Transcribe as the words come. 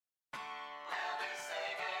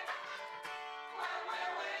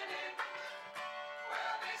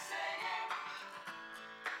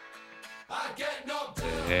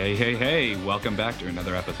Hey, hey, hey, welcome back to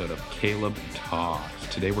another episode of Caleb Talks.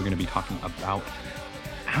 Today we're going to be talking about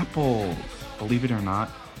apples. Believe it or not,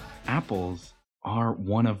 apples are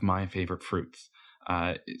one of my favorite fruits.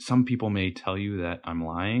 Some people may tell you that I'm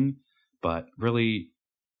lying, but really,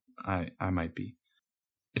 I might be.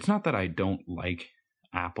 It's not that I don't like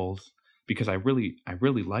apples, because I really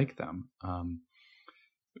like them.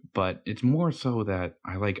 But it's more so that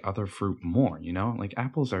I like other fruit more, Like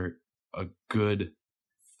apples are a good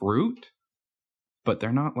fruit, but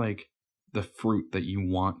they're not like the fruit that you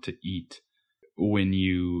want to eat when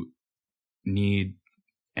you need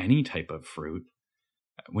any type of fruit.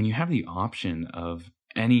 When you have the option of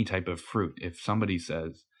any type of fruit, if somebody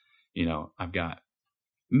says, I've got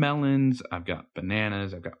melons, I've got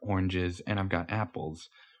bananas, I've got oranges, and I've got apples,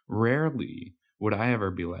 rarely would I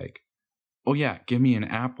ever be like, oh yeah, give me an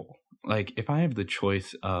apple. Like if I have the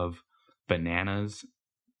choice of bananas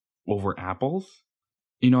over apples,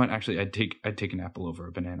 you know what? Actually, I'd take an apple over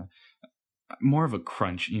a banana. More of a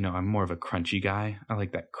crunch, I'm more of a crunchy guy. I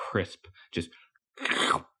like that crisp, just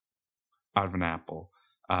out of an apple.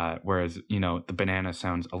 Whereas, the banana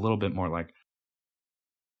sounds a little bit more like.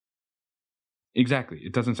 Exactly.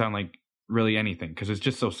 It doesn't sound like really anything because it's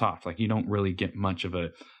just so soft. Like you don't really get much of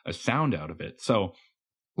a sound out of it. So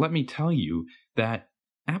let me tell you that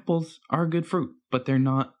apples are a good fruit, but they're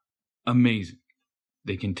not amazing.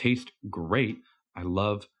 They can taste great. I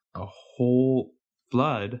love a whole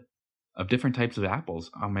flood of different types of apples.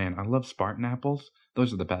 Oh man, I love Spartan apples.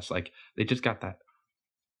 Those are the best. Like they just got that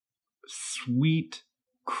sweet,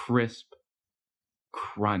 crisp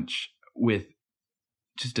crunch with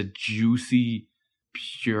just a juicy,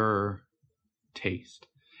 pure taste.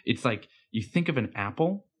 It's like you think of an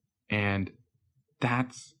apple and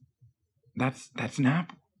that's an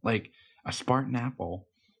apple. Like a Spartan apple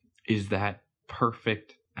is that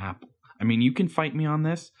perfect apple. I mean, you can fight me on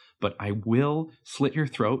this, but I will slit your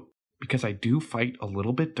throat because I do fight a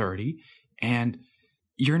little bit dirty. And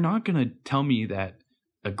you're not going to tell me that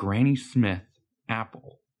a Granny Smith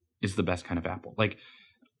apple is the best kind of apple. Like,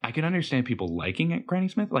 I can understand people liking a Granny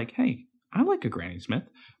Smith. Like, hey, I like a Granny Smith.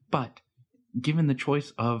 But given the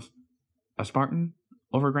choice of a Spartan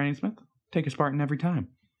over Granny Smith, take a Spartan every time.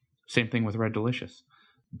 Same thing with Red Delicious.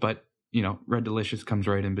 But, Red Delicious comes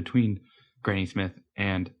right in between Granny Smith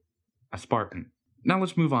and a Spartan. Now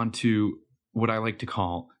let's move on to what I like to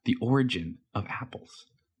call the origin of apples.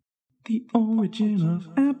 The origin of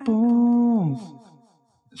apples.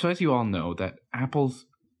 So as you all know, that apples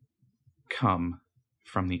come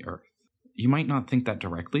from the earth. You might not think that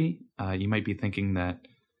directly. You might be thinking that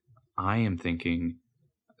I am thinking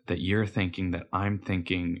that you're thinking that I'm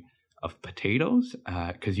thinking of potatoes,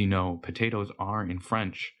 because potatoes are in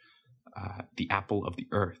French the apple of the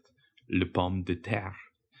earth, le pomme de terre.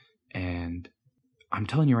 And I'm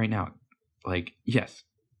telling you right now, like, yes,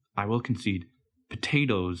 I will concede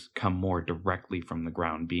potatoes come more directly from the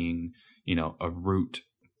ground, being, a root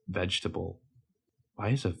vegetable. Why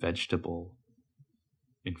is a vegetable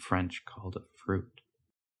in French called a fruit?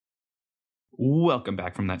 Welcome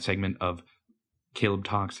back from that segment of Caleb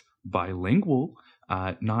Talks Bilingual.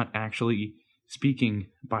 Not actually speaking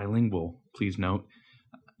bilingual, please note,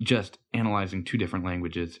 just analyzing two different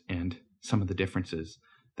languages and some of the differences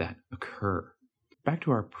that occur. Back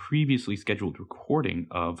to our previously scheduled recording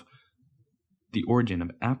of the origin of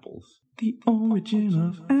apples. The origin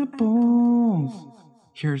of apples.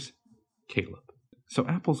 Here's Caleb. So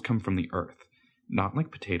apples come from the earth, not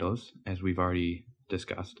like potatoes, as we've already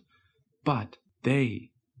discussed, but they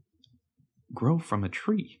grow from a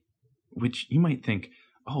tree, which you might think,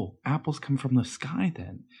 oh, apples come from the sky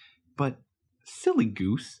then. But silly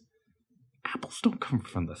goose, apples don't come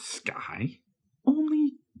from the sky.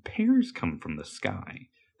 Only pears come from the sky.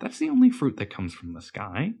 That's the only fruit that comes from the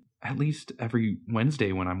sky. At least every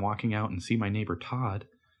Wednesday when I'm walking out and see my neighbor Todd,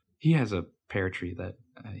 he has a pear tree that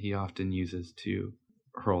he often uses to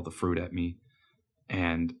hurl the fruit at me.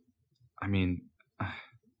 And, I mean,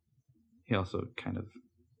 he also kind of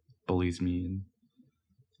bullies me and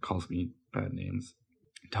calls me bad names.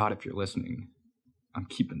 Todd, if you're listening, I'm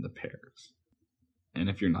keeping the pears. And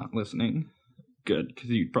if you're not listening, good, because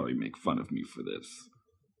you'd probably make fun of me for this.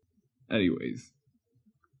 Anyways,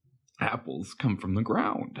 apples come from the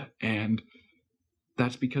ground, and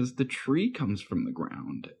that's because the tree comes from the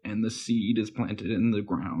ground, and the seed is planted in the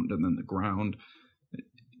ground, and then the ground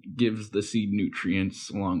gives the seed nutrients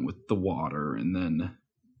along with the water, and then,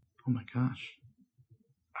 oh my gosh,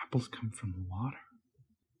 apples come from the water.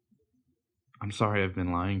 I'm sorry I've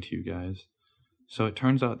been lying to you guys. So it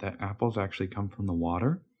turns out that apples actually come from the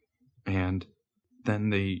water, and then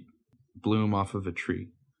they bloom off of a tree.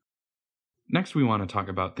 next we want to talk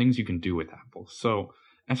about things you can do with apples. So,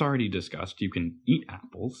 as already discussed, you can eat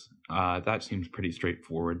apples. That seems pretty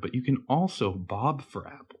straightforward, but you can also bob for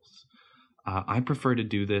apples. I prefer to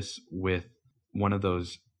do this with one of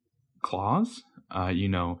those claws,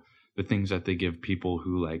 the things that they give people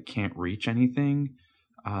who like can't reach anything.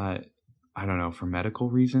 I don't know, for medical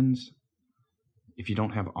reasons. If you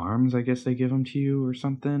don't have arms, I guess they give them to you or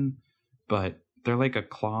something. But they're like a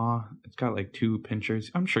claw. It's got like 2 pinchers.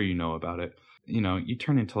 I'm sure you know about it. You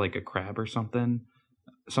turn into like a crab or something.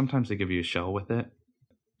 Sometimes they give you a shell with it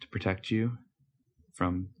to protect you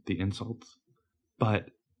from the insults. But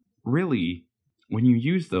really, when you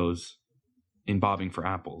use those in bobbing for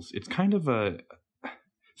apples, it's kind of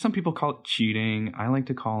some people call it cheating. I like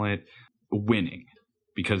to call it winning,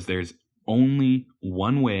 because there's only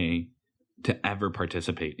one way to ever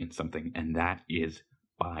participate in something, and that is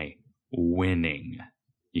by winning.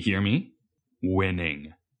 You hear me?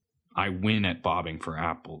 Winning. I win at bobbing for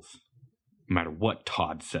apples, no matter what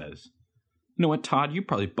Todd says. You know what, Todd? You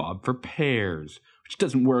probably bob for pears, which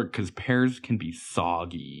doesn't work because pears can be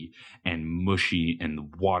soggy and mushy and the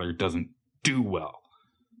water doesn't do well.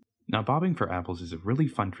 Now, bobbing for apples is a really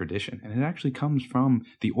fun tradition, and it actually comes from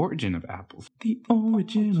the origin of apples. The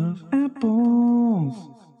origin of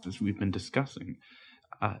apples, as we've been discussing.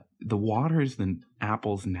 The water is the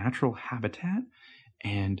apple's natural habitat,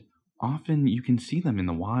 and often you can see them in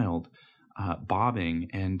the wild bobbing,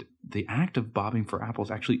 and the act of bobbing for apples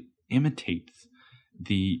actually imitates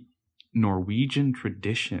the Norwegian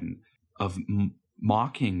tradition of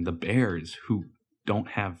mocking the bears who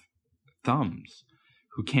don't have thumbs,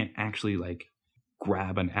 who can't actually like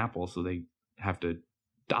grab an apple, so they have to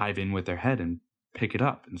dive in with their head and pick it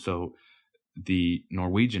up. And so the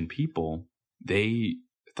Norwegian people, they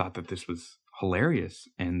thought that this was hilarious,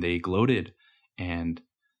 and they gloated, and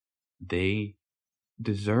they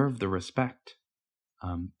deserve the respect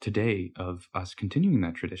today of us continuing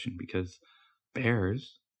that tradition, because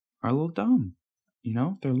bears are a little dumb.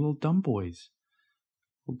 They're little dumb boys.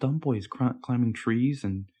 Little dumb boys climbing trees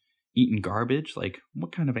and eating garbage. Like,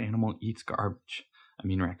 what kind of animal eats garbage? I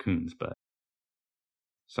mean, raccoons, but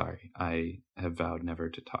sorry, I have vowed never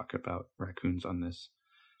to talk about raccoons on this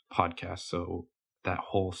podcast, so that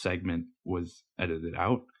whole segment was edited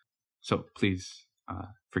out. So please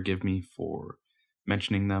forgive me for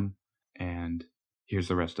mentioning them, and here's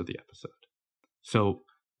the rest of the episode. So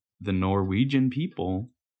the Norwegian people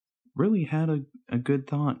really had a good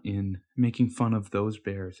thought in making fun of those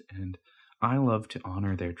bears, and I love to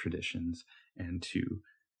honor their traditions and to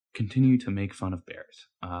continue to make fun of bears.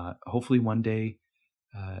 Hopefully one day,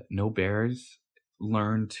 no bears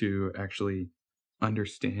learn to actually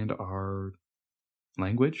understand our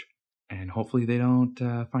language, and hopefully they don't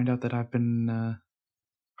find out that I've been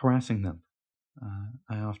harassing them.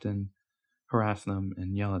 I often harass them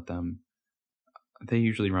and yell at them. They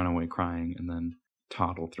usually run away crying, and then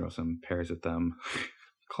Todd will throw some pears at them.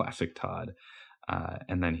 Classic Todd.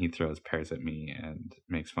 And then he throws pears at me and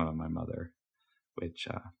makes fun of my mother, which,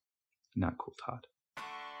 not cool, Todd.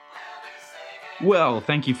 Well,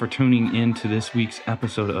 thank you for tuning in to this week's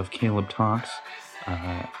episode of Caleb Talks.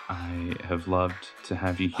 I have loved to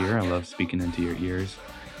have you here. I love speaking into your ears.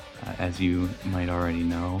 As you might already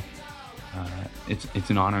know, it's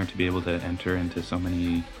an honor to be able to enter into so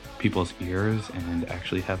many people's ears and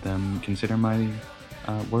actually have them consider my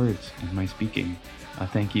words and my speaking.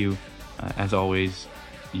 Thank you. As always,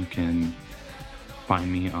 you can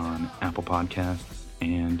find me on Apple Podcasts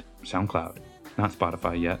and SoundCloud. Not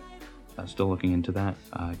Spotify yet. Still looking into that.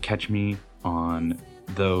 Catch me on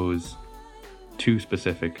those 2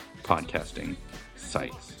 specific podcasting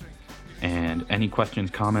sites. And any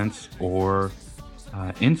questions, comments, or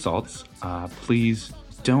insults, please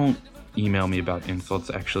don't email me about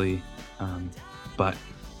insults, actually. But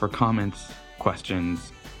for comments,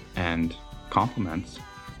 questions, and compliments,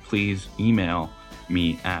 please email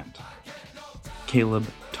me at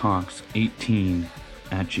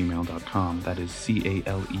calebtalks18@gmail.com. That is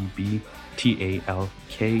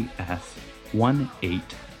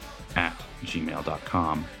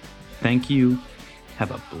CalebTalks18@gmail.com. Thank you.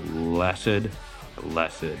 Have a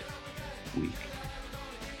blessed week.